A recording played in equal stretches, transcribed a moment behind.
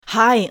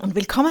Hi und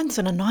willkommen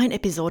zu einer neuen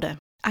Episode.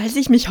 Als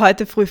ich mich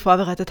heute früh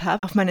vorbereitet habe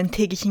auf meinen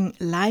täglichen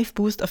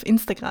Live-Boost auf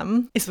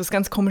Instagram, ist was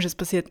ganz Komisches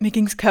passiert. Mir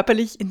ging es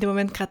körperlich in dem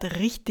Moment gerade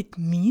richtig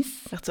mies.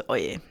 Ich dachte so,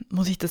 oje,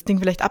 muss ich das Ding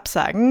vielleicht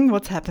absagen?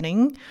 What's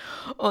happening?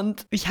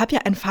 Und ich habe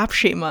ja ein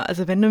Farbschema.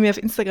 Also wenn du mir auf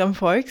Instagram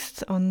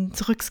folgst und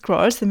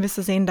zurückscrollst, dann wirst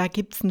du sehen, da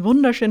gibt es einen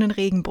wunderschönen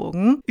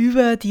Regenbogen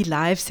über die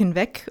Lives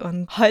hinweg.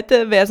 Und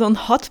heute wäre so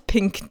ein Hot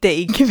Pink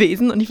Day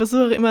gewesen. Und ich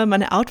versuche immer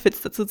meine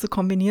Outfits dazu zu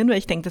kombinieren, weil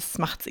ich denke, das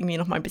macht es irgendwie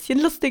nochmal ein bisschen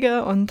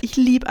lustiger. Und ich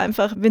liebe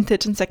einfach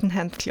Vintage und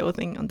Secondhand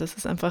Clothing und das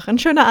ist einfach ein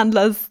schöner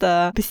Anlass,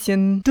 da ein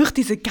bisschen durch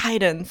diese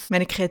Guidance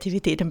meine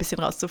Kreativität ein bisschen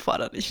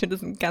rauszufordern. Ich finde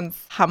das ein ganz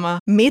Hammer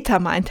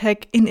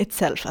Meta-Mindhack in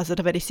itself. Also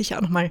da werde ich sicher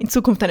auch nochmal in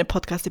Zukunft eine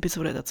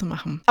Podcast-Episode dazu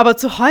machen. Aber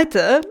zu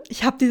heute,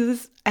 ich habe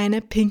dieses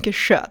eine pinke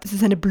Shirt. Das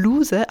ist eine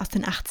Bluse aus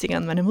den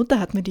 80ern. Meine Mutter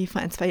hat mir die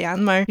vor 1-2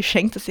 Jahren mal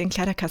geschenkt, dass sie ihren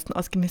Kleiderkasten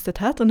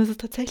ausgemistet hat. Und es ist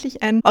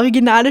tatsächlich ein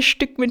originales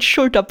Stück mit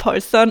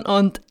Schulterpolstern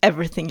und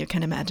everything you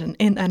can imagine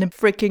in einem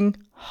freaking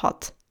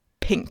hot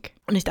pink.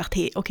 Und ich dachte,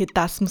 hey, okay,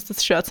 das muss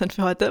das Shirt sein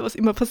für heute, was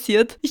immer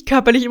passiert. Ich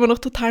körperlich immer noch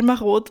total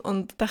marot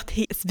und dachte,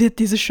 hey, es wird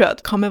dieses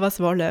Shirt, komme was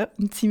wolle,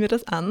 und zieh mir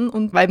das an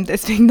und war eben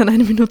deswegen dann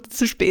 1 Minute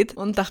zu spät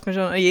und dachte mir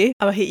schon, oh je.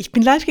 Aber hey, ich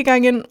bin live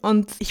gegangen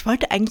und ich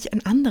wollte eigentlich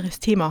ein anderes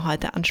Thema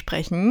heute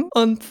ansprechen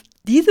und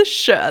dieses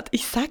Shirt,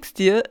 ich sag's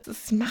dir,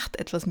 das macht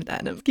etwas mit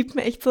einem. Es gibt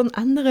mir echt so einen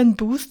anderen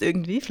Boost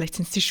irgendwie. Vielleicht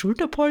sind es die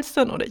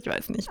Schulterpolstern oder ich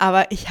weiß nicht.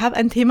 Aber ich habe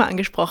ein Thema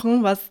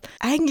angesprochen, was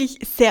eigentlich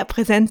sehr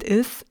präsent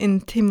ist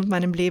in Tim und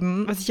meinem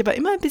Leben, was ich aber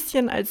immer ein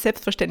bisschen als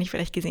selbstverständlich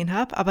vielleicht gesehen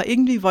habe, aber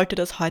irgendwie wollte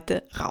das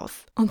heute raus.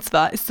 Und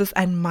zwar ist das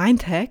ein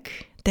Mindhack,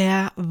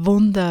 der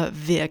Wunder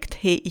wirkt.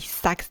 Hey, ich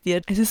sag's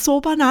dir, es ist so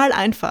banal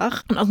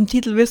einfach. Und aus dem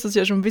Titel wirst du es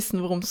ja schon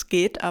wissen, worum es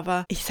geht,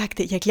 aber ich sag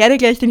dir, ich erkläre dir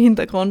gleich den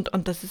Hintergrund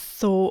und das ist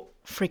so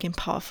freaking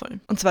powerful.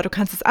 Und zwar, du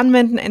kannst es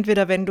anwenden,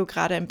 entweder wenn du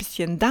gerade ein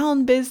bisschen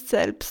down bist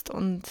selbst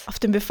und auf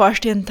den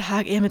bevorstehenden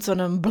Tag eher mit so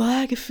einem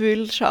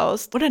Blah-Gefühl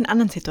schaust oder in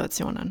anderen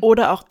Situationen.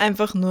 Oder auch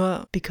einfach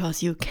nur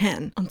because you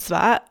can. Und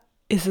zwar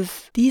ist es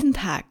diesen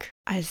Tag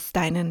als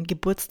deinen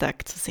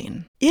Geburtstag zu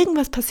sehen.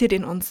 Irgendwas passiert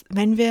in uns,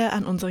 wenn wir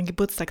an unseren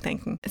Geburtstag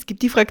denken. Es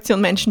gibt die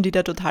Fraktion Menschen, die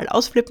da total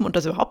ausflippen und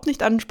das überhaupt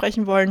nicht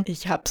ansprechen wollen.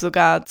 Ich habe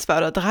sogar 2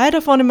 oder 3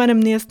 davon in meinem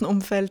nächsten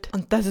Umfeld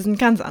und das ist ein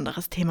ganz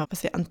anderes Thema,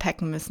 was wir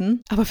unpacken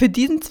müssen. Aber für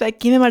diesen Zweck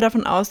gehen wir mal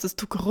davon aus, dass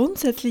du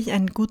grundsätzlich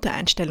eine gute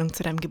Einstellung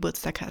zu deinem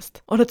Geburtstag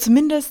hast. Oder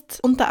zumindest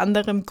unter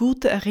anderem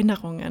gute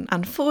Erinnerungen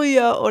an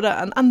früher oder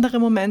an andere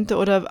Momente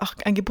oder auch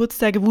an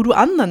Geburtstage, wo du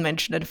anderen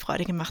Menschen eine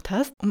Freude gemacht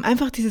hast, um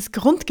einfach dieses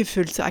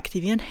Grundgefühl zu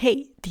aktivieren,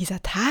 hey,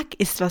 dieser Tag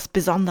ist was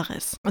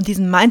Besonderes. Und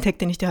diesen Mindhack,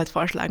 den ich dir heute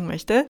vorschlagen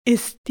möchte,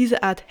 ist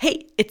diese Art,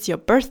 hey, it's your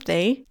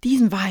birthday,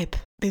 diesen Vibe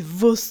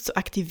bewusst zu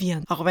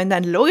aktivieren. Auch wenn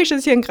dein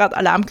logisches Hirn gerade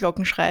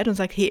Alarmglocken schreit und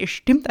sagt, hey, es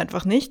stimmt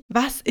einfach nicht.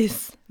 Was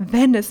ist,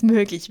 wenn es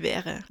möglich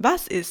wäre?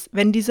 Was ist,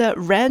 wenn dieser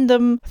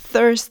random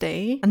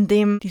Thursday, an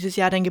dem dieses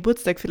Jahr dein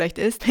Geburtstag vielleicht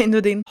ist, wenn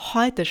du den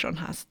heute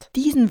schon hast?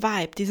 Diesen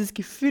Vibe, dieses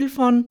Gefühl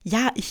von,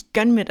 ja, ich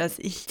gönn mir das,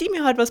 ich ziehe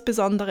mir heute was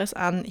Besonderes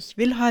an, ich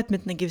will heute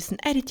mit einer gewissen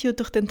Attitude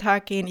durch den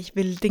Tag gehen, ich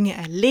will Dinge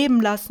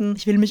erleben lassen,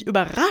 ich will mich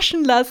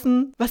überraschen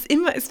lassen, was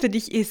immer es für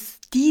dich ist.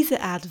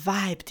 Diese Art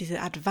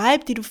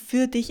Vibe, die du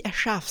für dich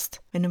erschaffst,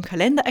 wenn du im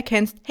Kalender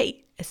erkennst,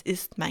 hey, es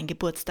ist mein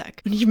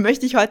Geburtstag. Und ich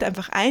möchte dich heute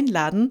einfach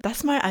einladen,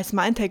 das mal als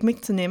Mindhack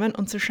mitzunehmen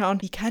und zu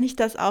schauen, wie kann ich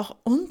das auch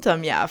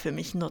unterm Jahr für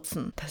mich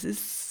nutzen. Das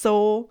ist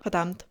so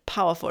verdammt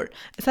powerful.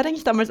 Es hat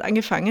eigentlich damals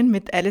angefangen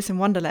mit Alice in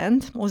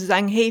Wonderland, wo sie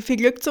sagen, hey, viel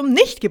Glück zum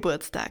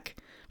Nicht-Geburtstag.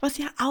 Was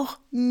ja auch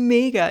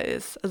mega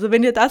ist. Also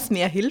wenn dir das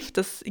mehr hilft,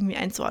 das irgendwie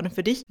einzuordnen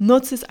für dich,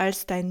 nutze es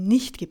als dein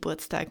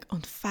Nicht-Geburtstag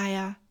und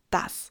feier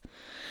das.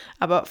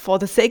 Aber for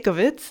the sake of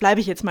it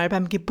bleibe ich jetzt mal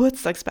beim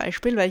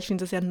Geburtstagsbeispiel, weil ich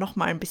finde das ja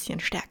nochmal ein bisschen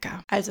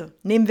stärker. Also,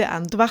 nehmen wir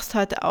an, du wachst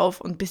heute auf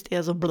und bist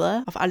eher so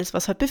bläh auf alles,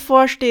 was heute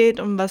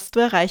bevorsteht und was du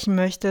erreichen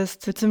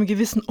möchtest, mit so einem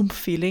gewissen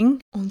Umfeeling.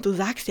 Und du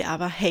sagst dir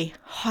aber, hey,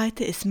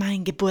 heute ist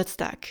mein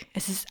Geburtstag.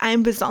 Es ist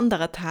ein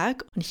besonderer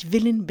Tag und ich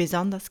will ihn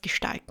besonders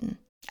gestalten.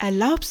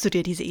 Erlaubst du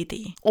dir diese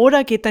Idee?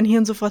 Oder geht dein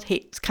Hirn sofort,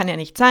 hey, das kann ja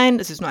nicht sein,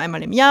 das ist nur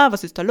einmal im Jahr,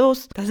 was ist da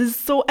los? Das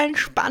ist so ein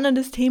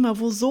spannendes Thema,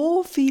 wo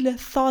so viele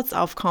Thoughts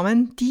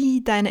aufkommen,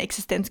 die deine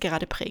Existenz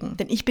gerade prägen.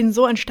 Denn ich bin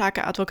so ein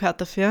starker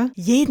Advokat dafür,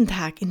 jeden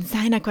Tag in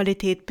seiner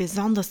Qualität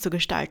besonders zu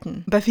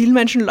gestalten. Bei vielen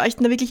Menschen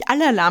leuchten da wirklich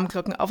alle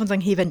Alarmglocken auf und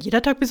sagen, hey, wenn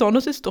jeder Tag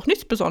besonders ist, doch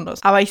nichts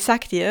besonders. Aber ich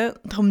sag dir,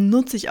 darum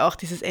nutze ich auch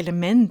dieses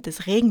Element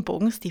des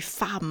Regenbogens, die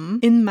Farben,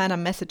 in meiner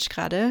Message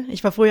gerade.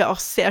 Ich war früher auch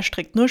sehr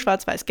strikt, nur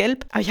schwarz, weiß,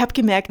 gelb. Aber ich habe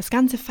gemerkt, das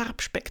ganze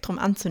Farbspektrum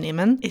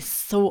anzunehmen,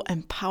 ist so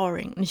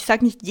empowering. Und ich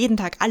sage nicht jeden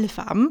Tag alle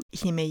Farben,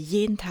 ich nehme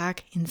jeden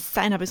Tag in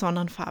seiner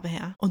besonderen Farbe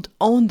her und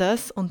own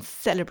das und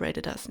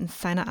celebrate das in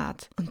seiner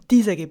Art. Und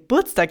dieser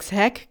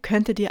Geburtstagshack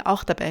könnte dir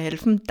auch dabei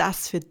helfen,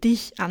 das für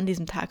dich an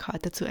diesem Tag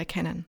heute zu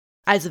erkennen.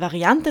 Also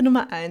Variante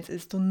Nummer 1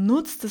 ist, du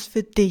nutzt es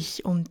für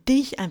dich, um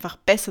dich einfach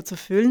besser zu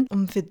fühlen,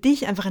 um für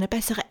dich einfach eine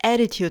bessere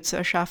Attitude zu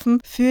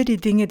erschaffen für die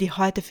Dinge, die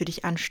heute für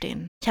dich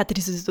anstehen. Ich hatte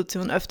diese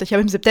Situation öfter. Ich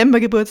habe im September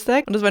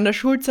Geburtstag und das war in der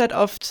Schulzeit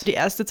oft die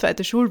erste,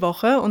 zweite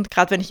Schulwoche. Und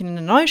gerade wenn ich in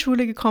eine neue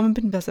Schule gekommen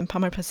bin, was ein paar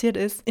Mal passiert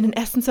ist, in den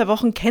ersten 2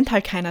 Wochen kennt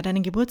halt keiner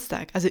deinen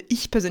Geburtstag. Also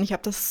ich persönlich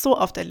habe das so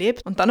oft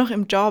erlebt. Und dann auch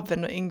im Job,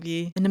 wenn du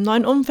irgendwie in einem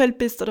neuen Umfeld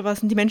bist oder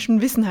was, und die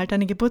Menschen wissen halt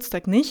deinen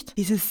Geburtstag nicht.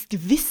 Dieses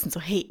Gewissen,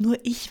 so hey, nur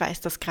ich weiß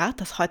das gerade,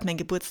 dass heute mein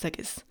Geburtstag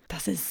ist.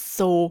 Das ist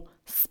so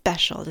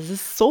special, das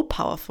ist so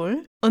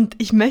powerful. Und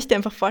ich möchte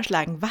einfach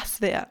vorschlagen,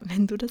 was wäre,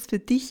 wenn du das für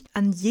dich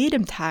an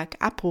jedem Tag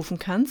abrufen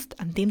kannst,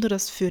 an dem du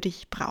das für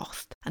dich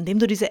brauchst, an dem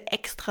du diese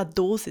extra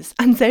Dosis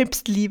an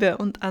Selbstliebe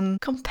und an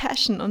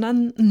Compassion und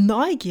an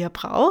Neugier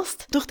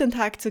brauchst, durch den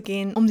Tag zu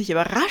gehen, um dich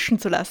überraschen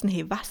zu lassen,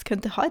 hey, was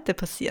könnte heute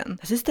passieren?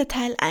 Das ist der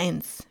Teil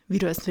 1, wie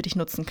du es für dich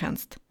nutzen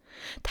kannst.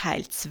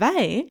 Teil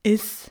 2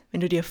 ist,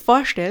 wenn du dir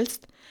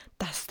vorstellst,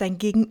 dass dein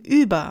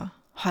Gegenüber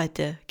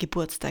heute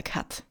Geburtstag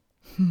hat.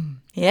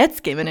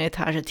 Jetzt gehen wir eine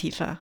Etage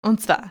tiefer.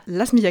 Und zwar,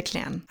 lass mich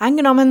erklären.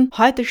 Angenommen,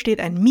 heute steht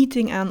ein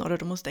Meeting an oder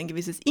du musst ein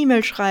gewisses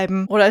E-Mail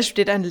schreiben oder es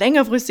steht ein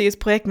längerfristiges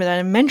Projekt mit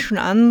einem Menschen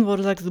an, wo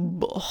du sagst,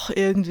 boah,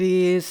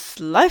 irgendwie es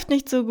läuft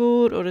nicht so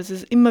gut oder es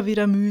ist immer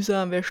wieder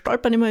mühsam, wir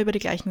stolpern immer über die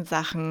gleichen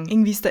Sachen.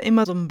 Irgendwie ist da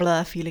immer so ein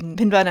Blah-Feeling,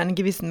 wenn du an einen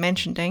gewissen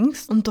Menschen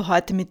denkst und du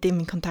heute mit dem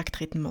in Kontakt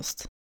treten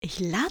musst. Ich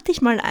lade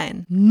dich mal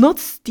ein,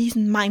 nutz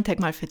diesen Mindtag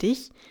mal für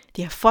dich,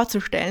 dir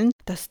vorzustellen,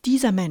 dass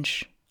dieser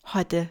Mensch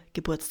heute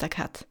Geburtstag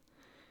hat.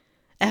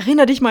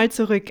 Erinnere dich mal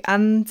zurück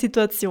an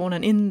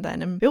Situationen in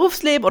deinem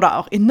Berufsleben oder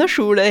auch in der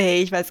Schule.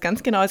 Hey, ich weiß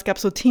ganz genau, es gab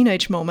so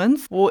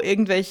Teenage-Moments, wo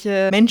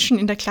irgendwelche Menschen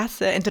in der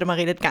Klasse, entweder man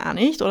redet gar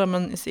nicht oder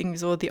man ist irgendwie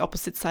so the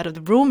opposite side of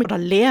the room oder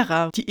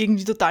Lehrer, die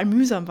irgendwie total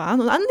mühsam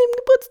waren und an dem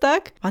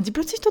Geburtstag waren sie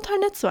plötzlich total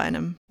nett zu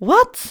einem.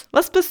 What?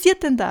 Was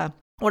passiert denn da?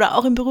 Oder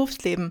auch im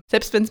Berufsleben.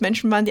 Selbst wenn es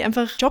Menschen waren, die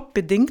einfach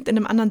jobbedingt in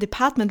einem anderen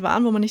Department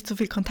waren, wo man nicht so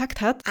viel Kontakt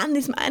hat, an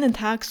diesem einen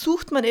Tag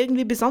sucht man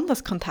irgendwie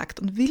besonders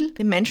Kontakt und will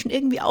dem Menschen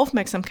irgendwie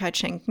Aufmerksamkeit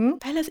schenken,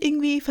 weil er es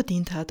irgendwie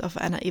verdient hat auf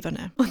einer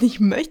Ebene. Und ich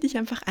möchte dich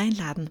einfach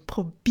einladen,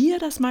 probier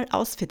das mal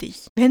aus für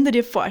dich. Wenn du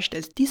dir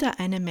vorstellst, dieser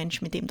eine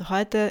Mensch, mit dem du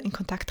heute in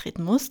Kontakt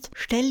treten musst,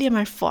 stell dir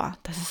mal vor,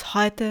 dass es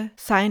heute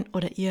sein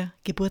oder ihr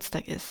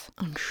Geburtstag ist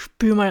und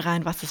spür mal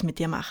rein, was das mit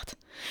dir macht.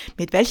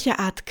 Mit welcher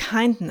Art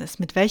Kindness,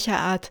 mit welcher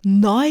Art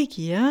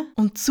Neugier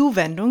und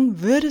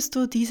Zuwendung würdest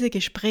du diese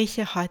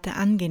Gespräche heute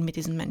angehen mit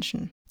diesen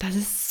Menschen? Das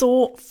ist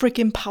so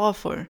freaking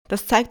powerful.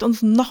 Das zeigt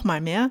uns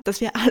nochmal mehr, dass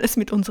wir alles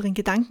mit unseren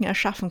Gedanken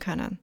erschaffen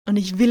können. Und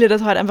ich will dir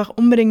das heute einfach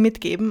unbedingt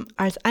mitgeben,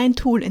 als ein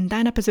Tool in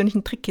deiner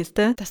persönlichen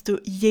Trickkiste, das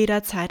du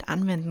jederzeit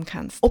anwenden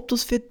kannst. Ob du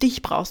es für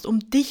dich brauchst, um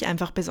dich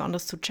einfach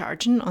besonders zu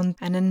chargen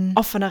und einen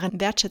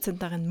offeneren,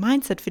 wertschätzenderen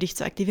Mindset für dich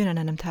zu aktivieren an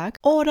einem Tag,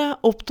 oder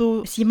ob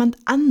du es jemand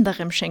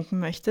anderem schenken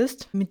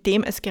möchtest, mit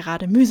dem es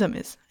gerade mühsam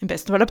ist. Im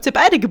besten Fall habt ihr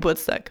beide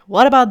Geburtstag.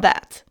 What about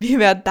that? Wie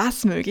wäre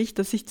das möglich,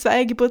 dass sich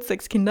 2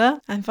 Geburtstagskinder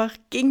einfach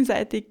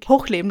gegenseitig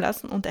hochleben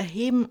lassen und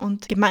erheben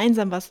und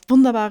gemeinsam was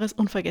Wunderbares,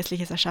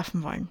 Unvergessliches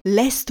erschaffen wollen?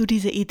 Lässt du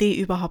diese Idee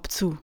überhaupt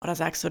zu? Oder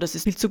sagst du, das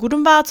ist viel zu gut,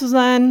 um wahr zu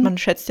sein? Man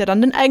schätzt ja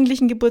dann den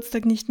eigentlichen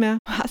Geburtstag nicht mehr.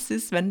 Was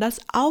ist, wenn das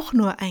auch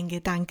nur ein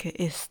Gedanke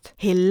ist?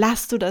 Hey,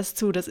 lass du das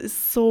zu, das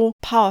ist so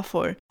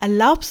powerful.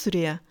 Erlaubst du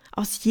dir,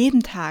 aus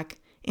jedem Tag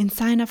in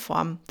seiner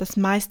Form das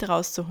meiste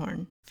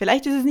rauszuholen?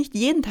 Vielleicht ist es nicht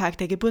jeden Tag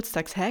der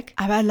Geburtstagshack,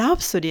 aber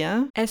erlaubst du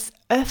dir, es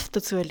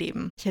öfter zu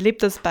erleben? Ich erlebe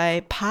das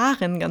bei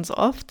Paaren ganz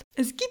oft.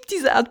 Es gibt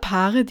diese Art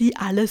Paare, die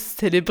alles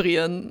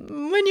zelebrieren.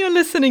 When you're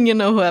listening, you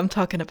know who I'm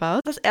talking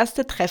about. Das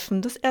erste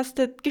Treffen, das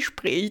erste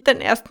Gespräch,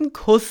 den ersten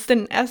Kuss,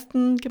 den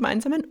ersten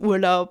gemeinsamen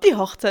Urlaub, die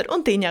Hochzeit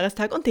und den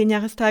Jahrestag und den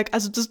Jahrestag.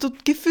 Also, dass du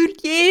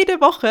gefühlt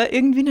jede Woche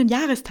irgendwie einen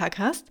Jahrestag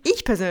hast.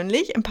 Ich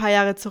persönlich, ein paar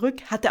Jahre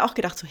zurück, hatte auch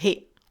gedacht so,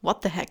 hey,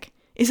 what the heck?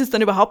 Ist es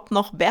dann überhaupt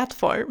noch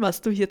wertvoll,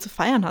 was du hier zu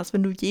feiern hast,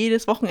 wenn du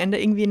jedes Wochenende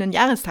irgendwie einen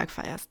Jahrestag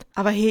feierst?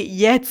 Aber hey,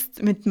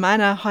 jetzt mit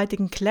meiner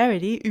heutigen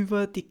Clarity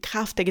über die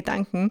Kraft der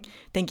Gedanken,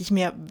 denke ich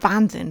mir,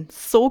 Wahnsinn,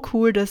 so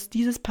cool, dass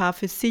dieses Paar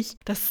für sich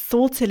das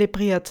so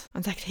zelebriert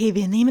und sagt, hey,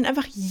 wir nehmen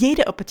einfach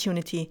jede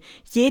Opportunity,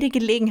 jede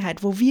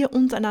Gelegenheit, wo wir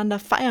uns einander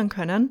feiern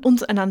können,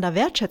 uns einander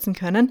wertschätzen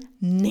können,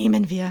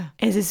 nehmen wir.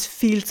 Es ist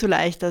viel zu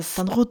leicht, dass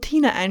dann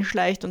Routine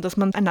einschleicht und dass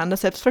man einander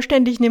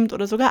selbstverständlich nimmt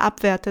oder sogar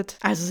abwertet.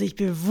 Also sich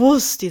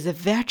bewusst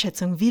diese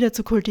Wertschätzung wieder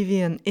zu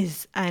kultivieren,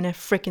 ist eine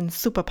freaking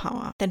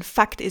Superpower. Denn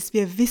Fakt ist,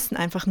 wir wissen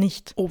einfach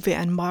nicht, ob wir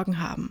einen Morgen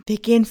haben. Wir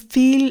gehen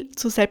viel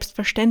zu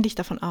selbstverständlich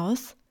davon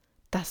aus,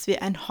 dass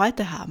wir ein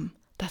Heute haben,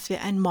 dass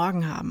wir einen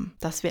Morgen haben,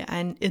 dass wir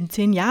einen in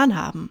 10 Jahren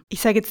haben. Ich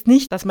sage jetzt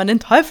nicht, dass man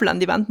den Teufel an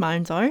die Wand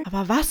malen soll,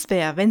 aber was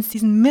wäre, wenn es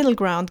diesen Middle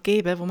Ground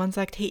gäbe, wo man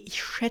sagt, hey,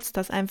 ich schätze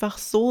das einfach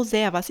so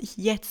sehr, was ich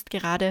jetzt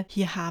gerade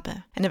hier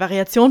habe. Eine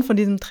Variation von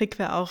diesem Trick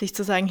wäre auch, sich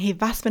zu sagen, hey,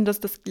 was, wenn das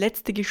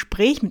letzte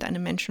Gespräch mit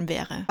einem Menschen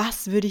wäre?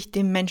 Was würde ich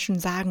dem Menschen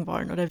sagen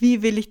wollen? Oder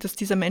wie will ich, dass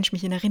dieser Mensch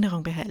mich in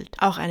Erinnerung behält?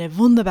 Auch eine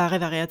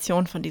wunderbare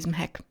Variation von diesem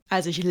Hack.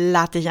 Also ich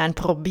lade dich ein,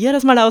 probier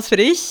das mal aus für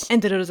dich.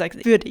 Entweder du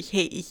sagst für dich,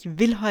 hey, ich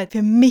will heute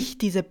für mich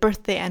diese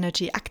Birthday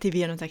Energy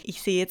aktivieren und sage,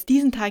 ich sehe jetzt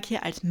diesen Tag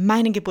hier als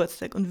meinen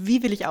Geburtstag und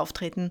wie will ich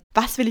auftreten?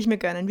 Was will ich mir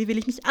gönnen? Wie will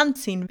ich mich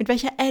anziehen? Mit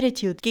welcher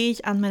Attitude gehe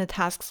ich an meine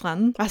Tasks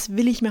ran? Was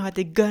will ich mir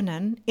heute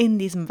gönnen in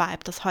diesem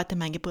Vibe, dass heute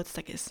mein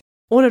Geburtstag ist?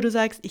 Oder du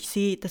sagst, ich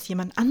sehe, dass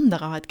jemand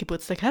anderer heute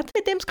Geburtstag hat,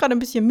 mit dem es gerade ein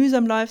bisschen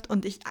mühsam läuft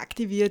und ich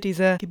aktiviere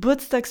diese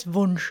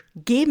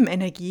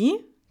Geburtstagswunsch-Geben-Energie,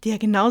 die ja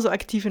genauso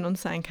aktiv in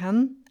uns sein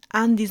kann,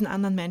 an diesen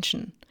anderen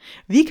Menschen.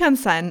 Wie kann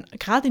es sein,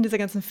 gerade in dieser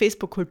ganzen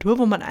Facebook-Kultur,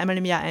 wo man einmal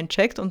im Jahr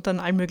eincheckt und dann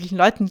allen möglichen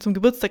Leuten zum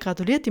Geburtstag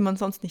gratuliert, die man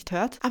sonst nicht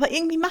hört, aber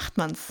irgendwie macht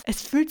man es.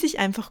 Es fühlt sich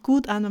einfach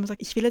gut an, wenn man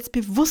sagt, ich will jetzt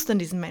bewusst an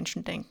diesen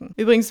Menschen denken.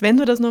 Übrigens, wenn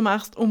du das nur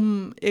machst,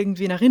 um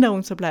irgendwie in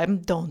Erinnerung zu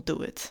bleiben, don't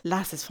do it.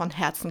 Lass es von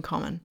Herzen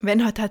kommen.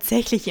 Wenn heute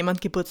tatsächlich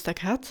jemand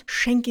Geburtstag hat,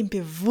 schenk ihm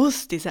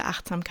bewusst diese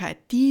Achtsamkeit,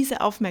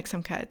 diese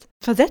Aufmerksamkeit.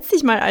 Versetz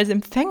dich mal als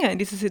Empfänger in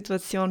diese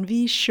Situation,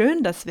 wie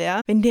schön das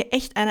wäre, wenn dir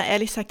echt einer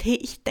ehrlich sagt, hey,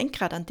 ich denke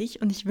gerade an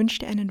dich und ich wünsche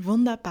dir einen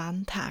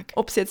wunderbaren Tag.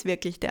 Ob es jetzt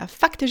wirklich der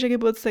faktische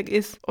Geburtstag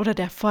ist oder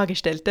der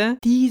vorgestellte,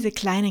 diese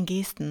kleinen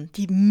Gesten,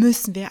 die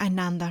müssen wir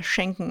einander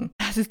schenken.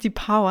 Das ist die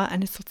Power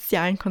eines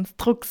sozialen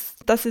Konstrukts.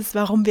 Das ist,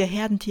 warum wir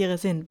Herdentiere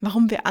sind,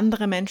 warum wir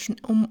andere Menschen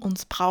um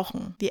uns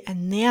brauchen. Wir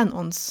ernähren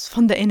uns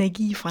von der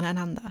Energie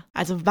voneinander.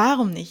 Also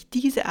warum nicht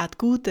diese Art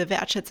gute,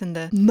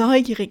 wertschätzende,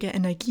 neugierige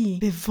Energie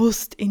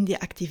bewusst in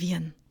dir aktivieren?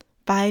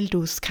 Weil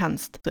du es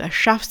kannst. Du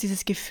erschaffst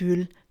dieses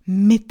Gefühl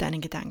mit deinen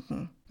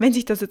Gedanken. Wenn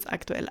sich das jetzt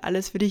aktuell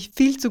alles für dich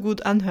viel zu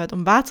gut anhört,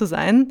 um wahr zu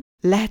sein,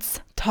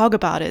 let's talk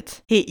about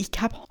it. Hey, ich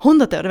habe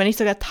hunderte oder wenn nicht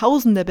sogar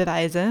tausende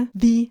Beweise,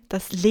 wie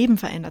das Leben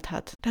verändert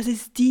hat. Das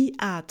ist die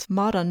Art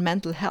Modern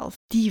Mental Health,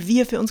 die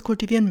wir für uns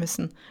kultivieren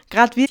müssen.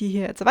 Gerade wir, die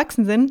hier jetzt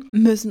erwachsen sind,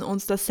 müssen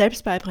uns das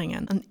selbst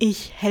beibringen. Und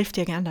ich helfe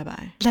dir gern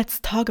dabei.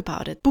 Let's talk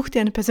about it. Buch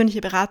dir eine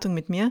persönliche Beratung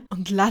mit mir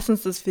und lass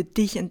uns das für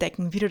dich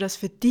entdecken, wie du das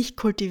für dich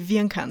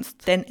kultivieren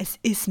kannst. Denn es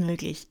ist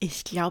möglich.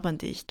 Ich glaube an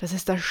dich. Das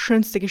ist das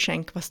schönste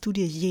Geschenk, was du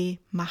dir je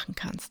machen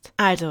kannst.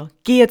 Also,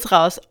 geh jetzt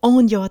raus,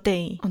 own your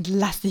day und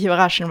lass dich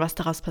überraschen, was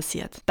daraus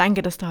passiert.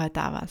 Danke, dass du heute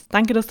da warst.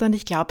 Danke, dass du an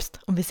dich glaubst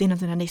und wir sehen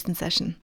uns in der nächsten Session.